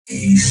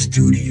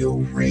Studio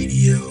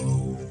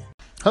Radio.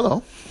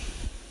 Hello.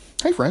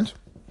 Hey, friends.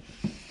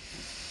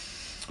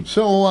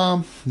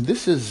 So,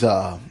 this is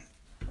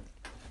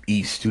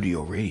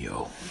Studio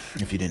Radio,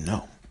 if you didn't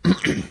know.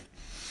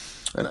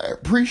 And I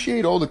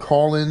appreciate all the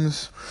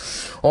call-ins,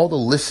 all the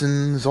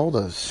listens, all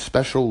the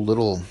special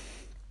little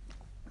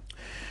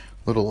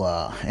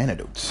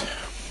anecdotes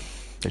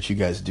that you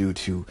guys do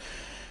to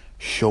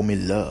show me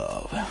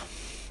love.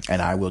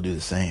 And I will do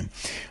the same.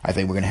 I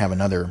think we're going to have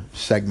another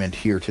segment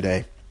here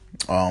today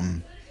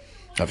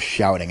of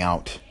shouting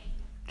out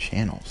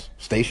channels,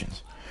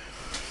 stations.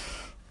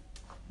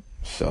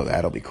 So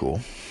that'll be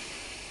cool.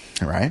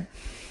 All right?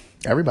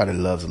 Everybody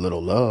loves a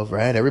little love,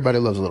 right? Everybody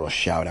loves a little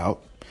shout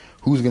out.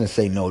 Who's going to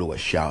say no to a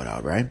shout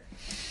out, right?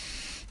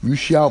 You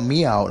shout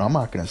me out, I'm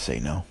not going to say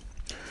no.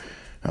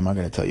 I'm not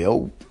going to tell you,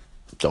 oh,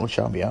 don't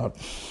shout me out.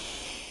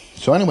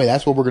 So anyway,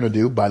 that's what we're going to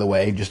do. By the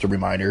way, just a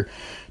reminder,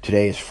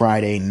 today is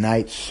Friday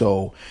night,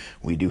 so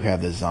we do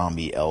have the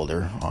Zombie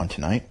Elder on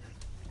tonight.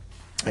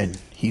 And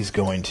he's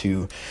going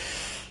to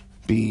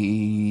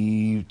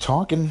be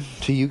talking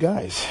to you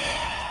guys.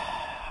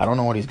 I don't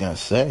know what he's going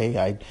to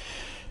say.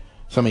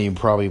 Some of you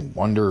probably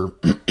wonder,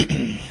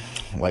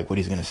 like, what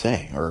he's going to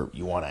say. Or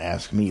you want to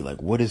ask me,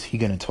 like, what is he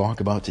going to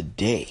talk about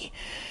today?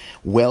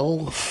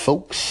 Well,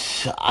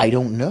 folks, I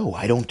don't know.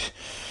 I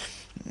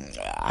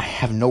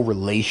have no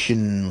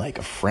relation like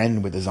a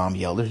friend with the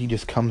Zombie Elder. He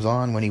just comes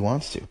on when he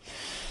wants to.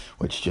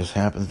 Which just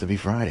happens to be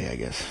Friday, I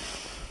guess.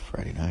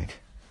 Friday night.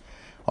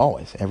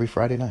 Always, every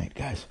Friday night,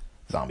 guys.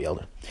 Zombie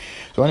Elder.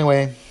 So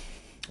anyway,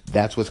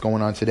 that's what's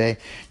going on today.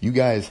 You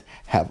guys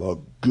have a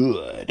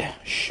good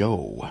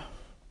show.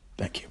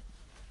 Thank you.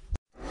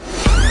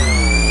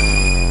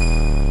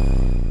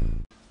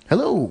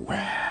 Hello,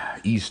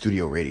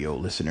 Studio Radio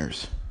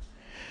listeners.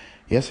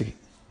 Yes, it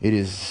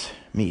is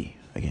me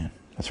again.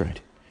 That's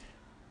right.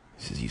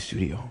 This is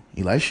Studio.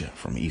 Elisha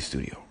from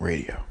Studio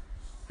Radio.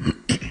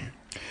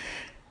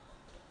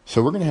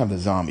 So we're going to have the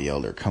Zombie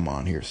Elder come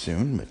on here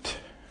soon, but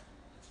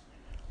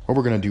what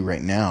we're going to do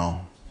right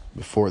now,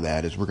 before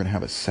that, is we're going to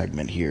have a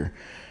segment here.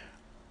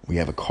 We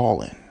have a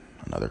call-in,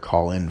 another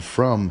call-in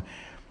from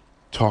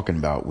Talking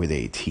About with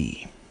AT.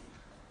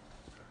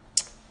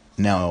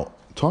 Now,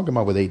 Talking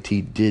About with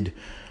AT did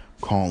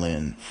call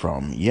in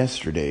from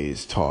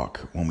yesterday's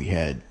talk when we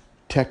had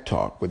Tech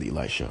Talk with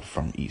Elisha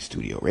from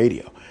Studio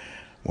Radio,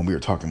 when we were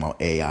talking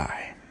about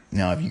AI.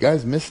 Now, if you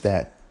guys missed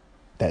that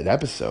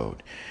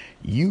episode,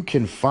 you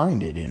can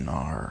find it in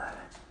our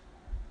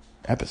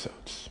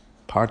episodes,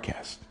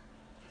 podcast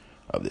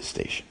of this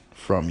station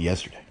from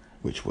yesterday,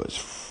 which was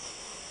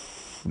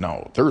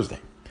Thursday.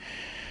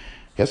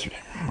 Yesterday,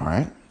 all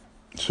right?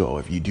 So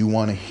if you do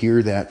want to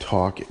hear that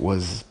talk, it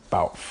was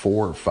about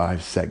 4 or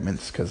 5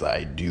 segments, because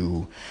I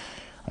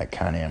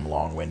kind of am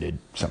long-winded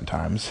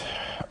sometimes.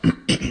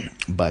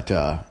 But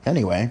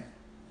anyway,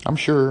 I'm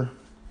sure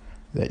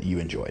that you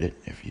enjoyed it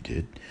if you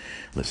did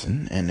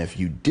listen. And if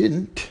you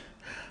didn't,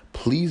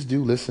 please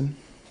do listen,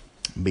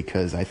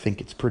 because I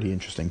think it's pretty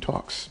interesting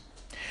talks.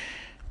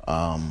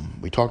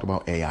 We talked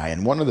about AI,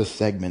 and one of the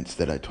segments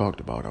that I talked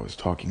about, I was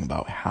talking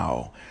about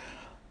how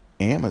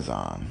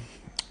Amazon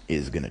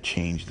is going to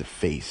change the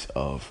face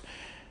of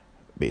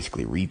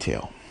basically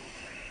retail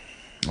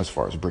as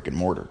far as brick and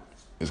mortar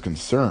is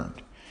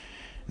concerned.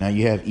 Now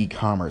you have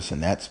e-commerce,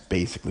 and that's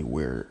basically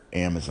where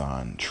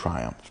Amazon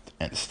triumphed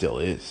and still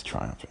is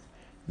triumphing.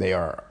 They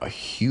are a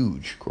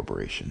huge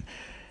corporation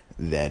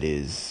that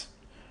is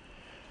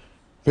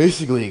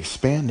basically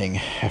expanding.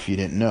 If you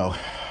didn't know,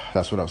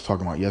 that's what I was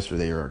talking about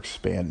yesterday. They are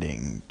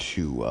expanding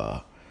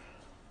to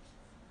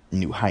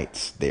new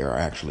heights. They are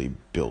actually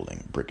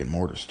building brick and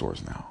mortar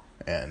stores now.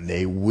 And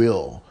they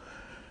will,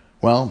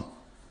 well,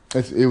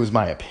 it was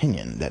my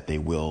opinion that they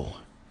will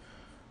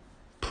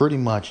pretty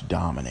much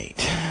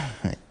dominate.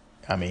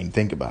 I mean,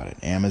 think about it.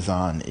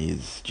 Amazon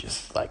is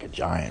just like a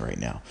giant right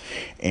now.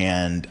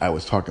 And I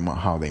was talking about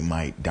how they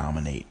might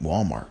dominate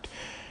Walmart.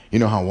 You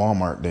know how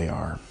Walmart, they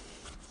are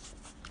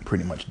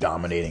pretty much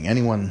dominating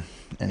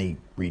any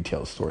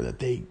retail store that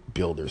they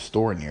build their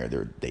store near,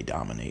 they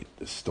dominate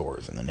the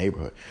stores in the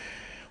neighborhood.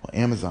 Well,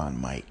 Amazon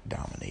might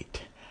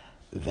dominate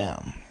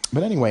them.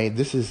 But anyway,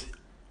 this is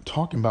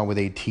Talking About with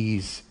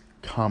AT's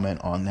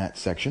comment on that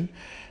section.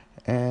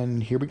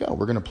 And here we go.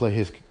 We're going to play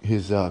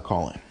his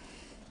call-in.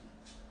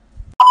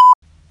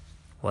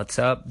 What's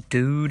up,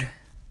 dude?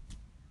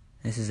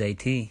 This is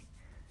AT.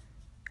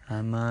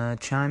 I'm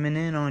chiming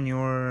in on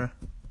your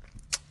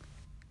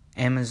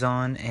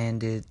Amazon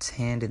and its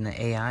hand in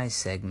the AI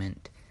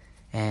segment.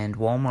 And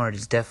Walmart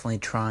is definitely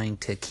trying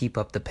to keep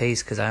up the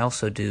pace, because I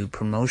also do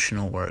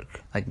promotional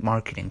work, like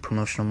marketing.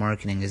 Promotional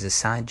marketing is a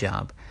side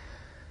job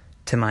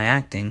to my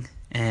acting.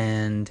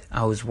 And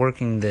I was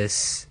working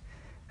this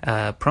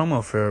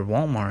promo for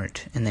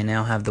Walmart, and they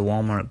now have the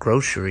Walmart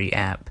grocery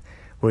app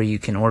where you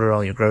can order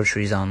all your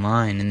groceries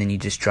online, and then you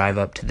just drive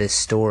up to this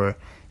store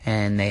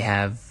and they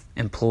have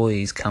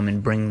employees come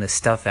and bring the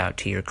stuff out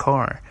to your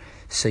car.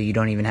 So you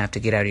don't even have to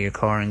get out of your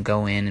car and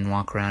go in and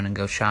walk around and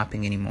go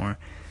shopping anymore.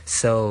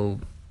 So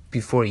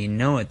before you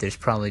know it, there's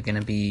probably going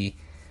to be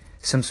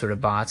some sort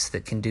of bots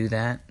that can do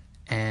that.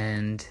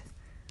 And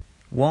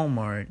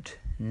Walmart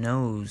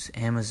knows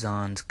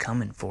Amazon's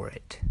coming for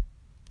it.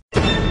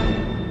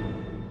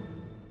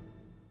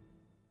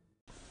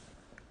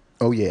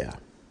 Oh, yeah.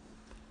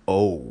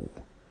 Oh,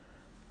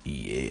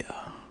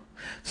 yeah.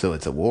 So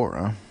it's a war,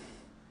 huh?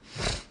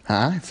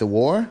 Huh? It's a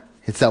war?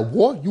 It's a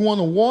war? You want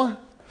a war?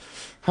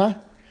 Huh?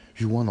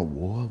 You want a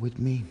war with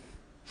me?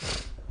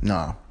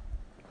 Nah.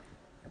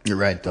 You're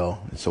right, though.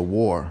 It's a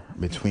war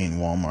between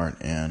Walmart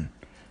and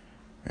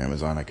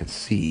Amazon. I can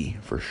see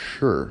for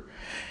sure.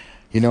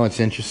 You know,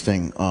 it's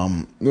interesting.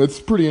 It's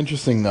pretty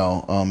interesting,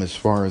 though, as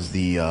far as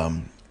the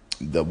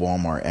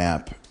Walmart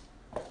app.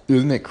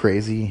 Isn't it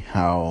crazy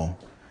how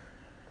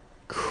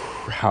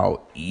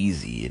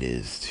easy it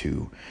is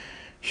to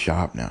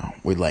shop now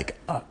with like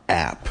an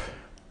app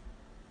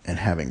and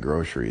having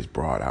groceries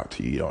brought out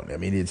to you?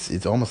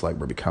 It's almost like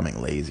we're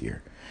becoming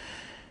lazier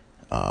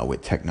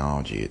with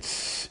technology.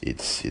 It's a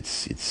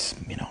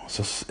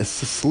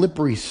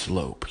slippery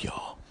slope,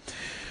 y'all.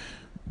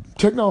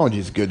 Technology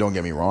is good, don't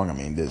get me wrong. I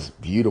mean, there's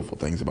beautiful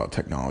things about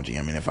technology.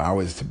 I mean, if I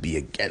was to be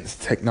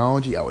against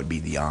technology, I would be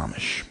the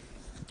Amish.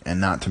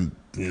 And not to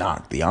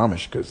knock the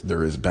Amish, because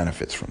there is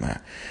benefits from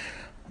that.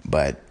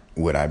 But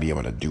would I be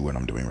able to do what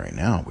I'm doing right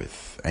now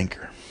with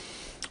Anchor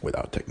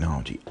without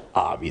technology?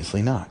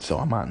 Obviously not. So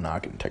I'm not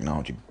knocking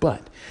technology,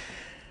 but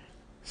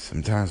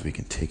sometimes we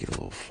can take it a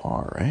little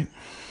far, right?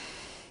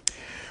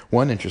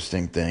 One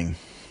interesting thing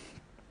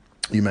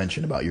you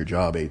mentioned about your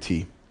job, AT,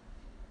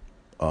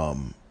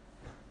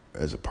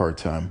 as a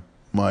part-time.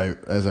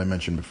 As I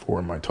mentioned before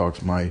in my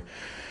talks, my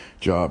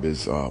job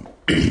is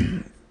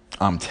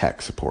I'm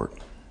tech support.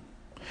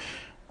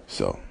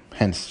 So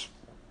hence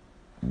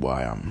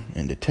why I'm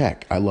into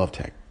tech. I love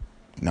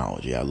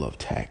technology. I love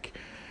tech.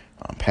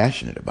 I'm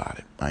passionate about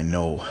it. I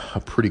know a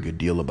pretty good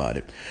deal about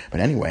it. But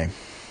anyway,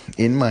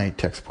 in my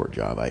tech support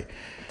job,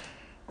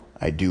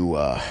 I do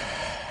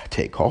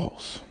take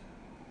calls.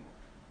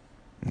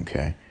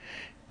 Okay.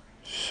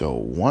 So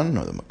one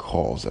of the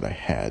calls that I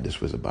had,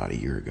 this was about a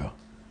year ago.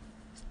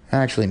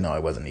 Actually, no,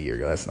 it wasn't a year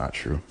ago. That's not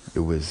true. It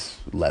was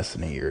less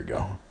than a year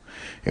ago.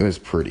 It was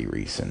pretty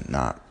recent.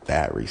 Not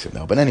that recent,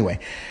 though. But anyway,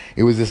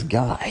 it was this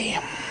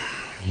guy.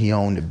 He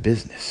owned a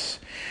business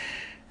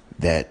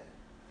that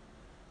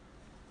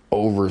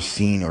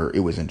overseen, or it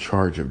was in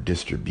charge of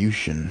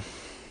distribution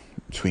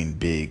between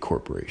big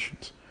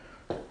corporations.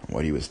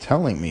 What he was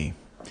telling me,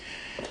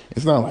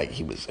 it's not like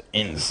he was an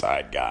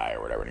inside guy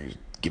or whatever, and he was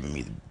giving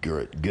me the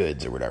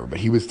goods or whatever, but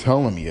he was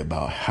telling me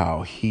about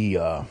how he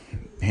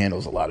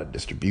handles a lot of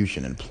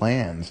distribution and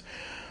plans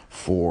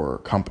for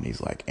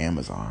companies like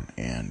Amazon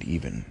and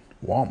even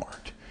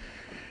Walmart.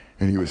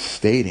 And he was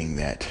stating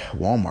that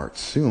Walmart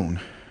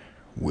soon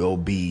will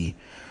be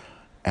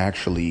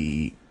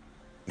actually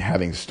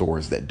having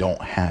stores that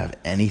don't have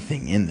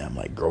anything in them,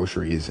 like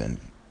groceries and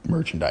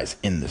merchandise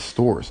in the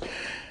stores.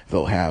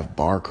 They'll have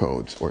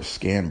barcodes or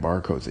scan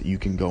barcodes that you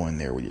can go in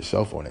there with your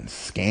cell phone and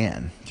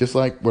scan, just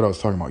like what I was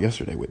talking about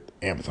yesterday with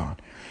Amazon.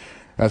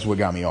 That's what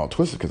got me all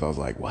twisted, because I was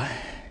like, what?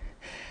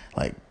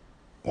 Like,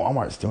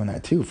 Walmart's doing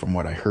that too, from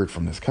what I heard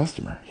from this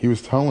customer. He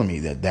was telling me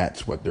that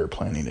that's what they're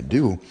planning to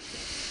do,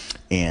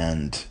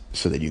 and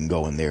so that you can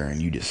go in there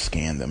and you just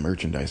scan the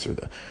merchandise or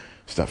the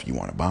stuff you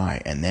want to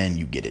buy, and then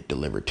you get it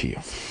delivered to you.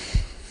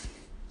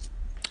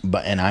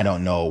 And I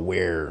don't know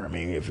where. I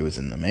mean, if it was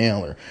in the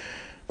mail or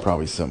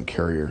probably some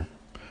courier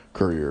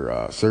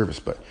service.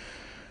 But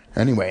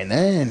anyway, and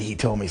then he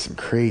told me some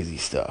crazy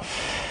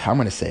stuff. I'm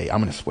going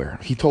to swear.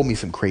 He told me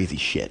some crazy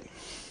shit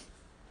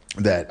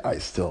that I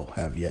still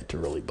have yet to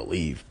really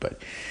believe.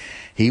 But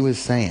he was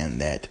saying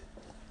that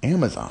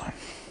Amazon,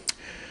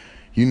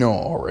 you know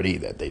already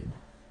that they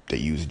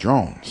use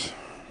drones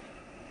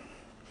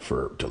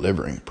for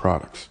delivering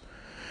products.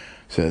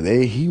 So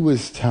he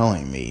was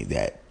telling me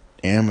that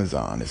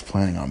Amazon is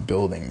planning on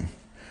building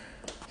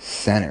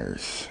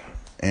centers,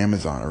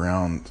 Amazon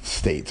around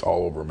states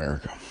all over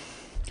America.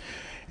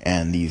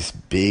 And these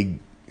big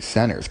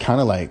centers,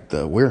 kind of like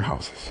the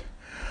warehouses,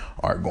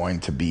 are going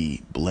to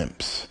be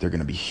blimps. They're going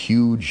to be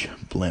huge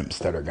blimps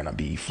that are going to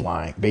be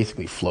flying,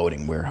 basically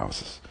floating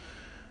warehouses.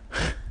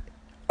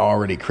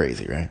 Already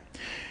crazy, right?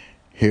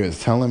 He was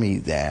telling me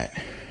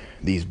that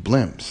these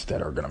blimps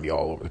that are going to be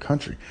all over the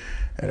country,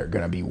 that are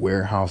going to be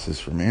warehouses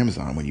from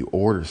Amazon, when you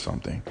order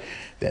something,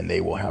 then they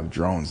will have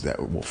drones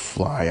that will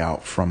fly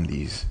out from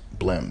these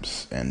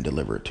blimps and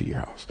deliver it to your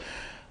house.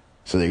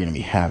 So they're going to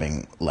be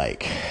having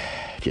like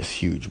just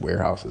huge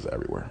warehouses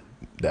everywhere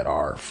that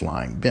are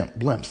flying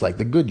blimps, like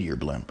the Goodyear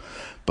blimp,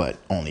 but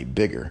only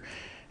bigger,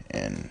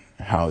 and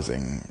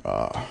housing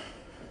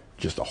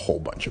just a whole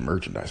bunch of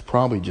merchandise,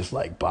 probably just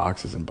like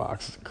boxes and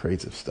boxes and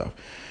crates of stuff.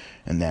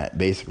 And that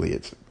basically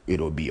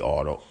it'll be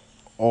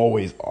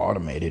always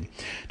automated,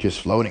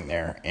 just floating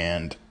there,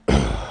 and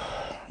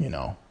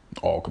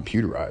all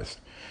computerized.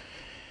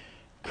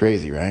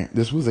 Crazy, right?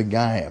 This was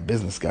a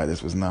business guy.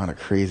 This was not a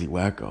crazy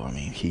wacko. I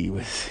mean, he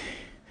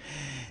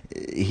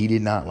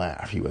did not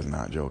laugh. He was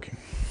not joking.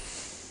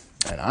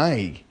 And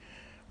I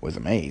was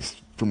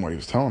amazed from what he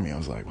was telling me. I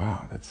was like,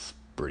 wow, that's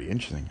pretty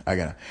interesting.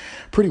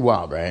 Pretty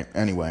wild, right?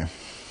 Anyway,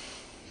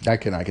 I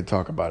could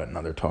talk about it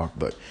another talk,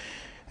 but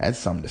that's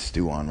something to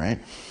stew on, right?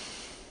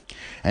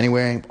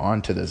 Anyway,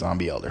 on to the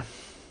zombie elder.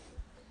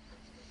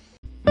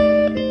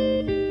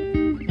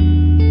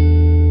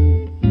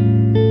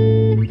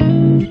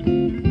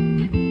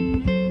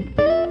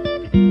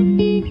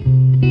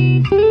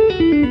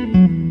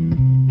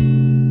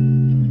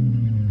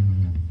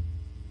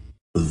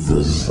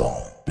 The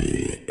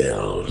zombie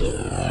elder.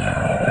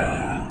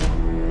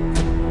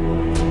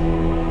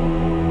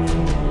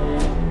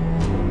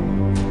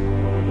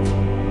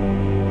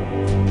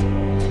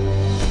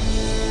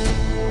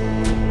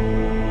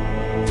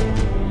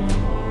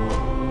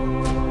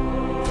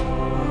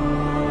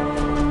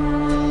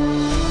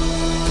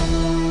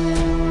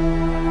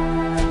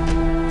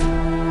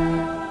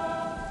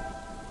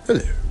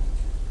 Hello.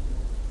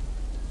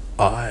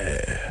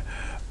 I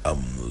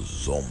am the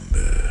zombie.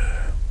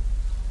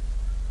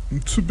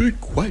 To be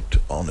quite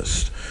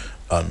honest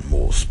and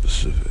more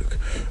specific,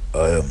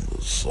 I am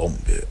the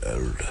zombie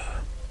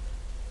elder.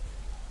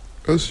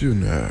 As you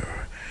know,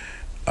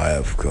 I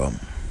have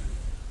come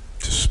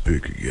to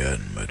speak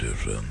again, my dear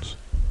friends.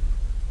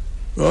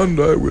 And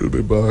I will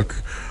be back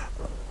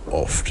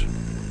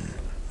often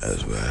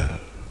as well.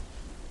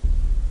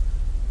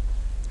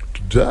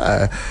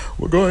 Today,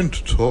 we're going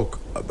to talk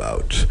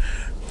about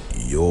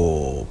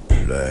your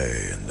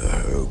play in the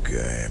whole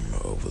game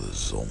of the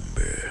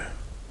zombie.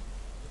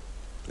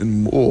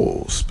 And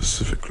more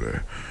specifically,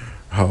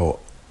 how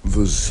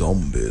the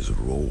zombie's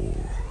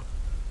role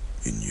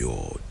in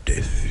your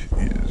death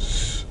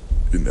is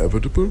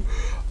inevitable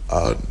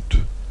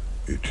and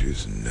it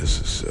is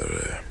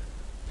necessary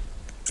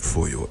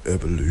for your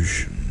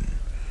evolution.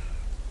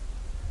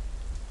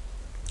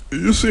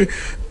 You see,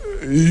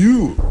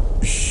 you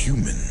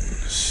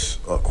humans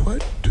are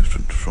quite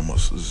different from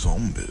us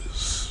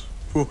zombies.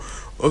 For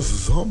us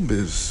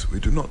zombies, we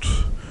do not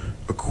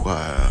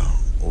acquire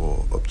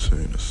or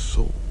obtain a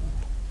soul.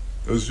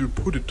 As you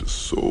put it, a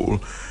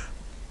soul,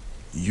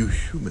 you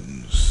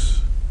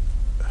humans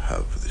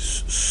have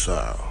this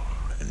soul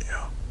in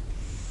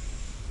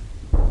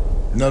you.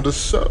 Now the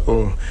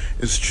soul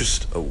is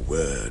just a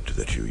word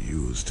that you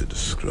use to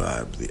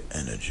describe the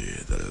energy,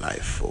 the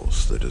life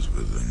force that is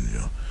within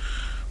you.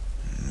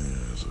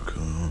 Yes,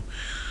 okay.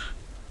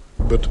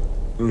 But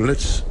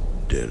let's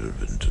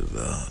delve into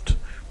that,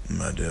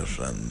 my dear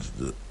friends.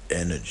 The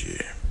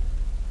energy,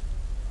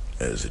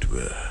 as it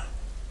were,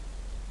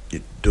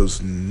 it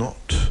does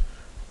not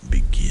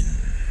begin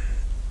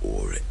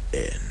or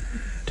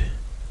end.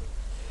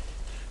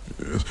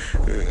 Yes.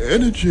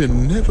 Energy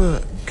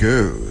never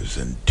goes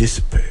and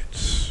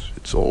dissipates.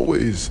 It's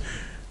always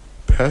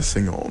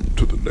passing on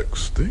to the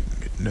next thing.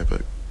 It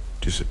never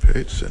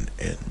dissipates and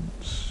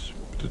ends.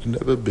 But it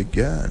never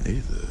began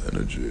either.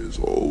 Energy is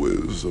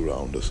always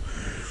around us.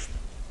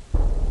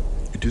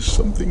 It is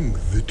something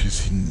that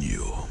is in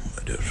you,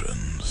 my dear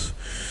friends.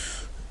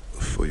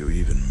 For you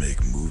even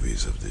make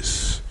movies of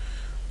this.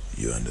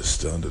 You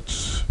understand it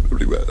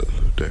very well,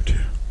 don't you?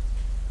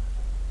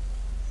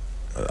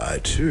 I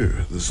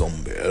too, the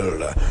zombie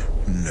elder,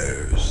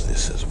 knows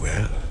this as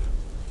well.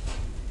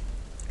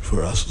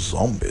 For us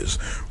zombies,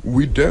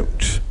 we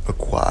don't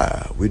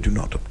acquire, we do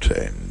not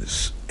obtain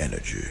this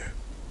energy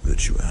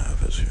that you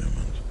have as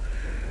humans.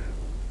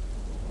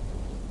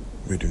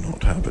 We do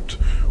not have it.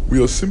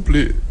 We are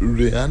simply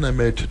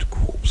reanimated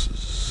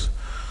corpses.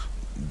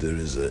 There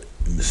is a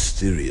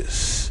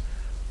mysterious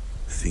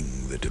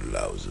thing that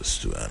allows us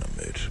to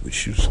animate,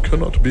 which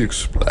cannot be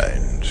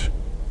explained.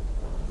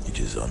 It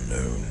is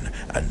unknown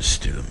and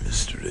still a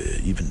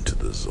mystery, even to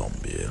the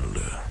zombie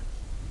elder.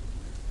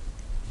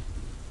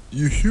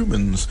 You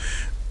humans,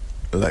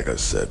 like I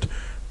said,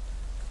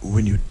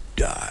 when you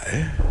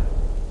die,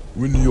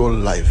 when your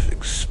life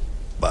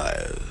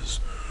expires,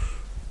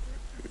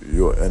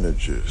 your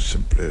energy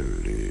simply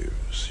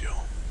leaves you.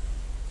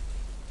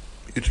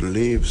 It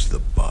leaves the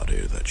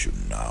body that you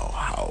now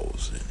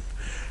house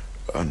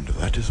in, and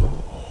that is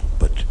all.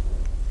 But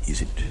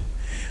is it?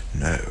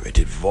 No, it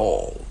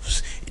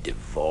evolves. It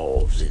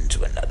evolves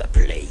into another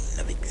plane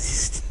of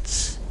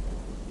existence.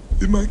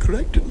 Am I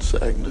correct in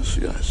saying this?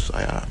 Yes,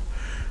 I am.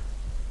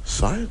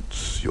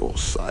 Science, your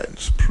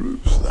science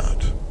proves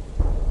that.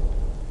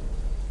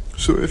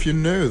 So if you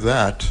know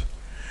that,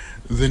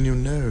 then you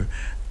know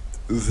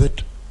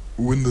that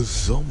when the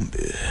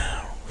zombie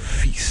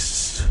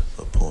feasts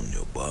upon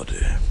your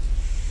body,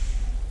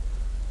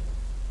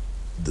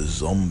 the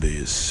zombie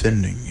is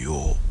sending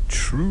your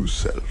true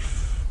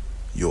self,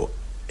 your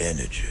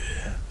energy,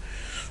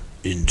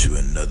 into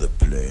another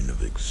plane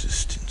of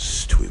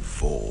existence to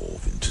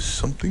evolve into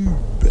something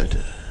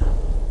better.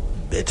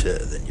 Better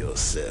than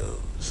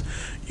yourselves,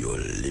 your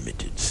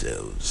limited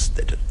selves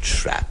that are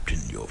trapped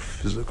in your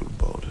physical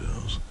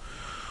bodies.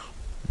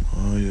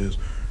 Ah, yes.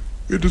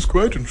 It is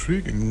quite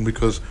intriguing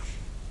because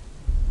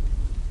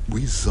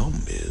we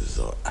zombies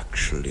are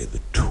actually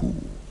the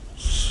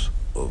tools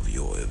of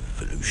your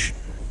evolution.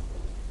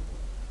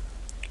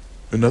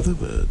 In other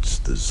words,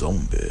 the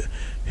zombie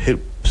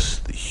helps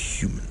the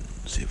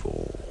humans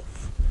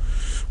evolve.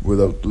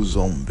 without the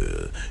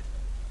zombie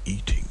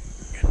eating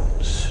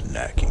and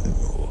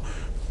snacking or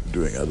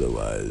doing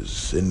otherwise,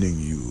 sending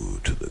you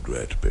to the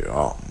great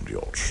beyond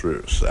your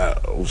true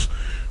selves,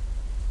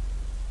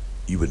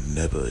 you would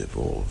never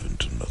evolve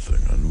into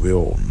nothing. And we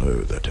all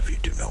know that if you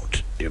do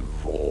not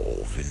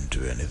evolve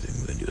into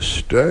anything, then you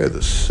stay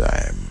the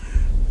same.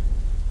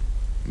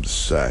 The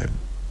same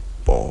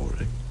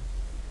boring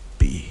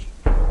being.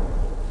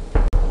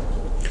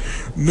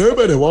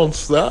 Nobody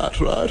wants that,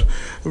 right?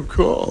 Of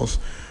course.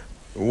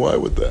 Why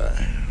would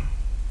they?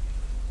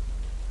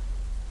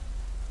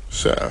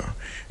 So,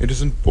 it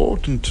is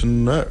important to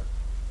know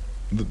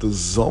that the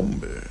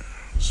zombie,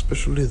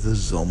 especially the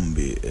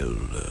zombie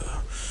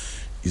elder,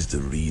 is the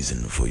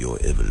reason for your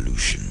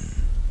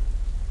evolution.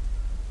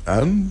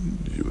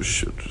 And you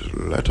should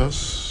let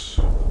us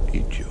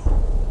eat you.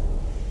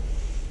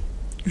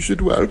 You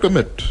should welcome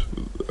it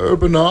with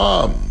open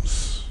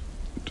arms.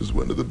 It is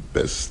one of the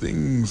best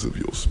things of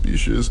your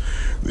species,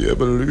 the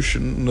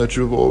evolution that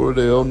you've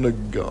already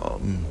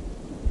undergone.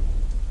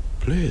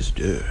 Please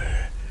do.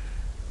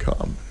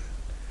 Come.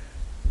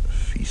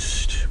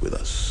 Feast with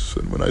us.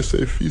 And when I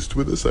say feast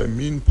with us, I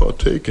mean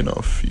partake in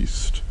our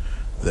feast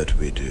that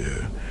we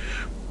do.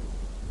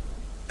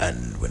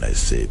 And when I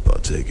say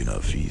partake in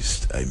our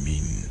feast, I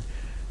mean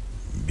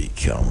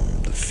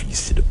become the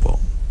feasted upon.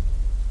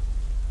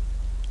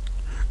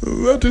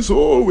 That is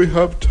all we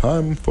have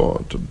time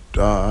for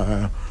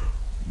today,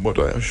 but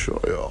I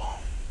assure you,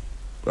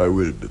 I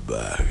will be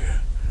back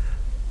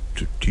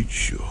to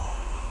teach you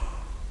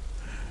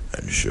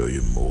and show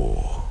you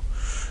more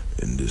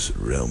in this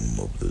realm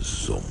of the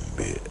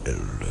zombie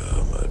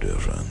elder, my dear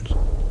friends.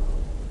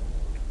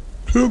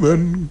 Till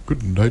then,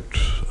 good night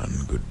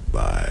and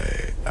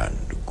goodbye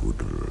and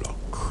good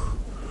luck.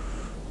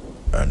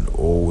 And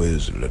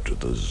always let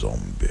the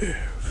zombie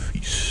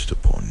feast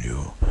upon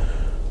you,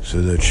 so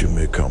that you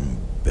may come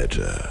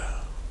better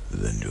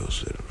than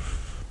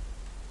yourself.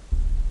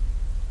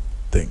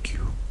 Thank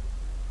you,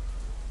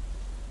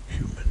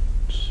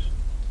 humans.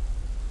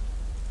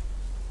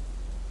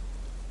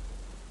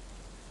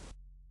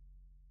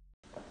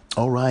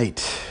 All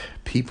right,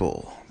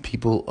 people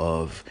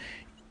of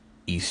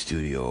East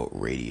Studio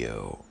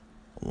Radio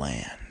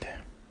land.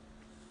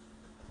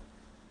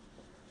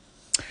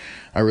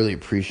 I really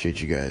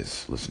appreciate you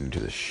guys listening to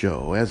the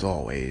show. As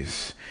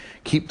always,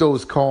 keep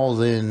those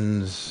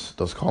call-ins.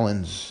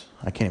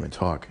 I can't even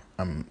talk.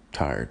 I'm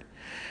tired.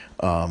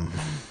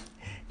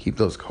 Keep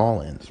those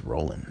call-ins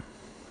rolling.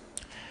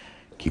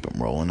 Keep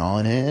them rolling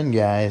on in,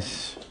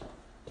 guys.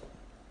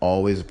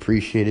 Always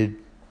appreciated.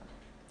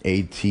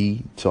 AT,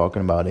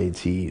 talking about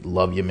AT.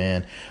 Love you,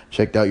 man.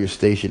 Checked out your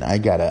station.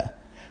 Like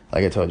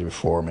I told you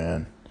before,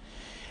 man.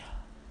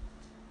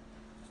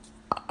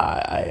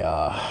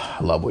 I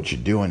love what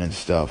you're doing and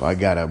stuff. I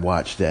gotta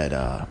watch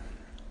that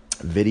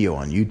video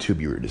on YouTube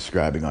you were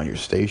describing on your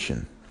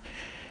station.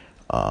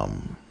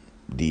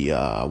 The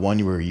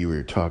one where you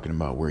were talking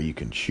about where you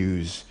can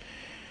choose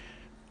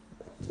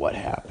what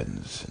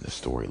happens in the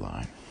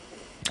storyline.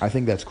 I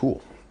think that's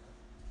cool.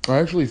 I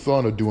actually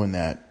thought of doing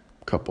that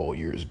a couple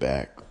years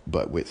back,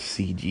 but with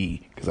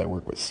CG, because I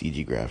work with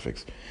CG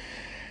graphics.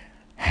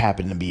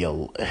 Happened to be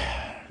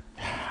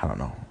I don't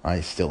know.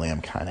 I still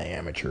am kind of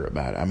amateur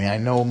about it. I mean, I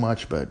know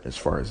much, but as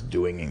far as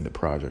doing the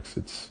projects,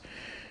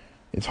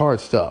 it's hard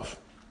stuff,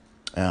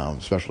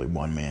 especially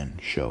one-man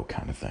show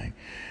kind of thing.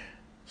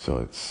 So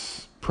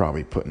it's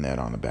probably putting that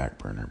on the back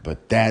burner.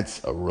 But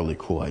that's a really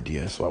cool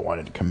idea, so I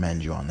wanted to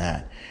commend you on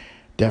that.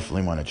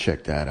 Definitely want to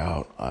check that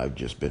out. I've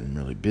just been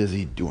really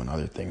busy doing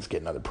other things,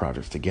 getting other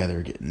projects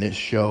together, getting this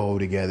show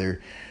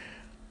together.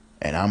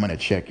 And I'm going to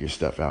check your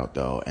stuff out,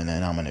 though, and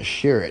then I'm going to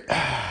share it.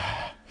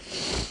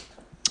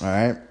 All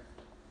right?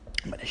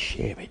 I'm going to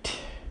share it.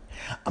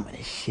 I'm going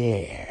to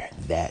share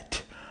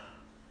that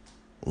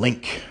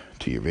link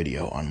to your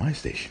video on my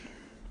station.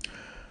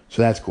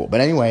 So that's cool. But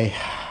anyway,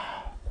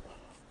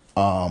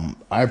 I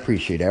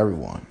appreciate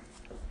everyone,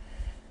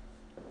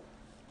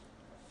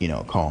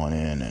 calling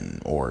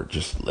in or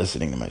just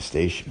listening to my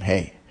station.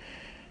 Hey,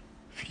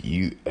 if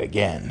you,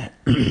 again,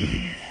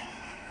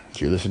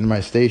 if you're listening to my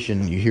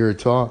station, you hear a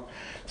talk,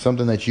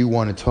 something that you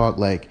want to talk,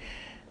 like,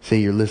 say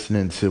you're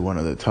listening to one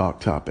of the talk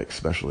topics,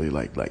 especially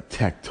like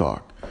Tech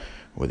Talk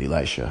with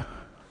Elisha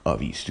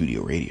of East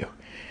Studio Radio.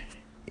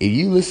 If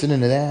you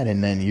listening to that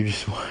and then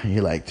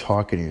you're like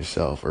talking to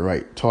yourself, or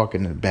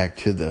talking back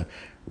to the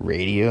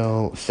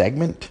radio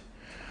segment,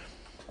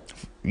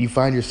 you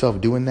find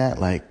yourself doing that,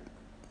 like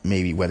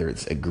maybe whether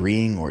it's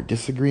agreeing or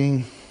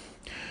disagreeing,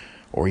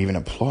 or even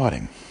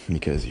applauding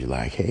because you're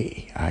like,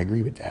 hey, I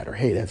agree with that, or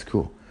hey, that's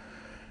cool.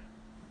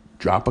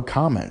 Drop a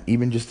comment,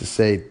 even just to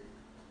say,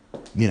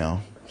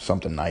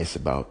 something nice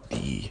about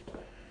the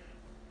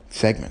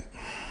segment,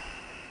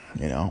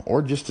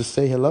 or just to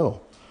say hello.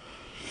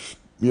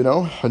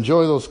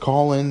 Enjoy those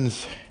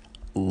call-ins.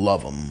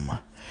 Love them.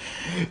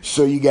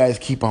 So you guys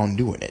keep on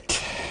doing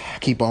it.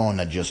 Keep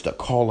on just a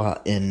calling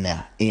in.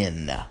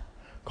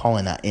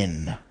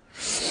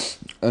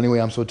 Anyway,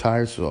 I'm so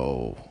tired,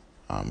 so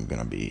I'm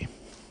going to be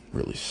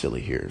really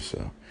silly here.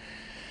 So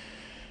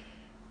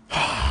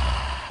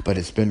But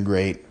it's been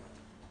great.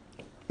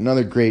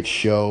 Another great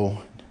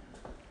show.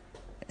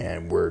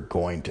 And we're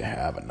going to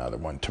have another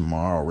one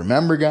tomorrow.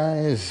 Remember,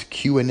 guys,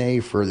 Q&A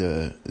for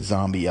the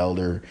zombie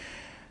elder.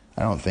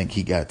 I don't think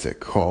he got to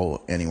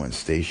call anyone's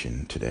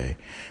station today.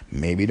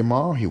 Maybe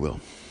tomorrow he will.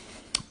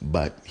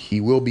 But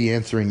he will be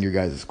answering your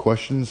guys'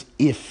 questions.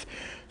 If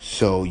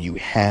so you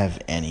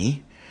have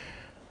any,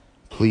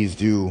 please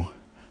do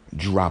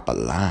drop a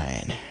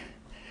line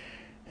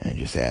and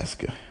just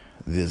ask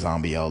the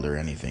zombie elder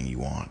anything you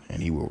want.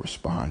 And he will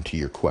respond to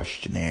your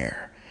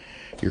questionnaire.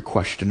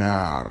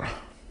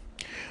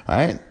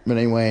 Alright, but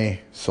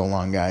anyway, so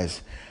long,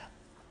 guys.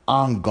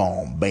 I'm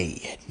going to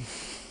bed.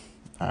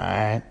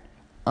 Alright?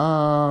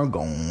 I'm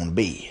going to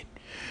bed.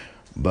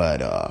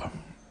 But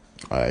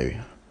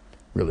I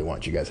really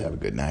want you guys to have a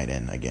good night.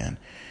 And again,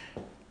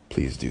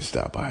 please do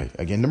stop by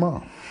again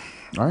tomorrow.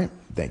 Alright?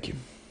 Thank you.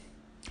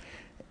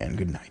 And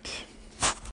good night.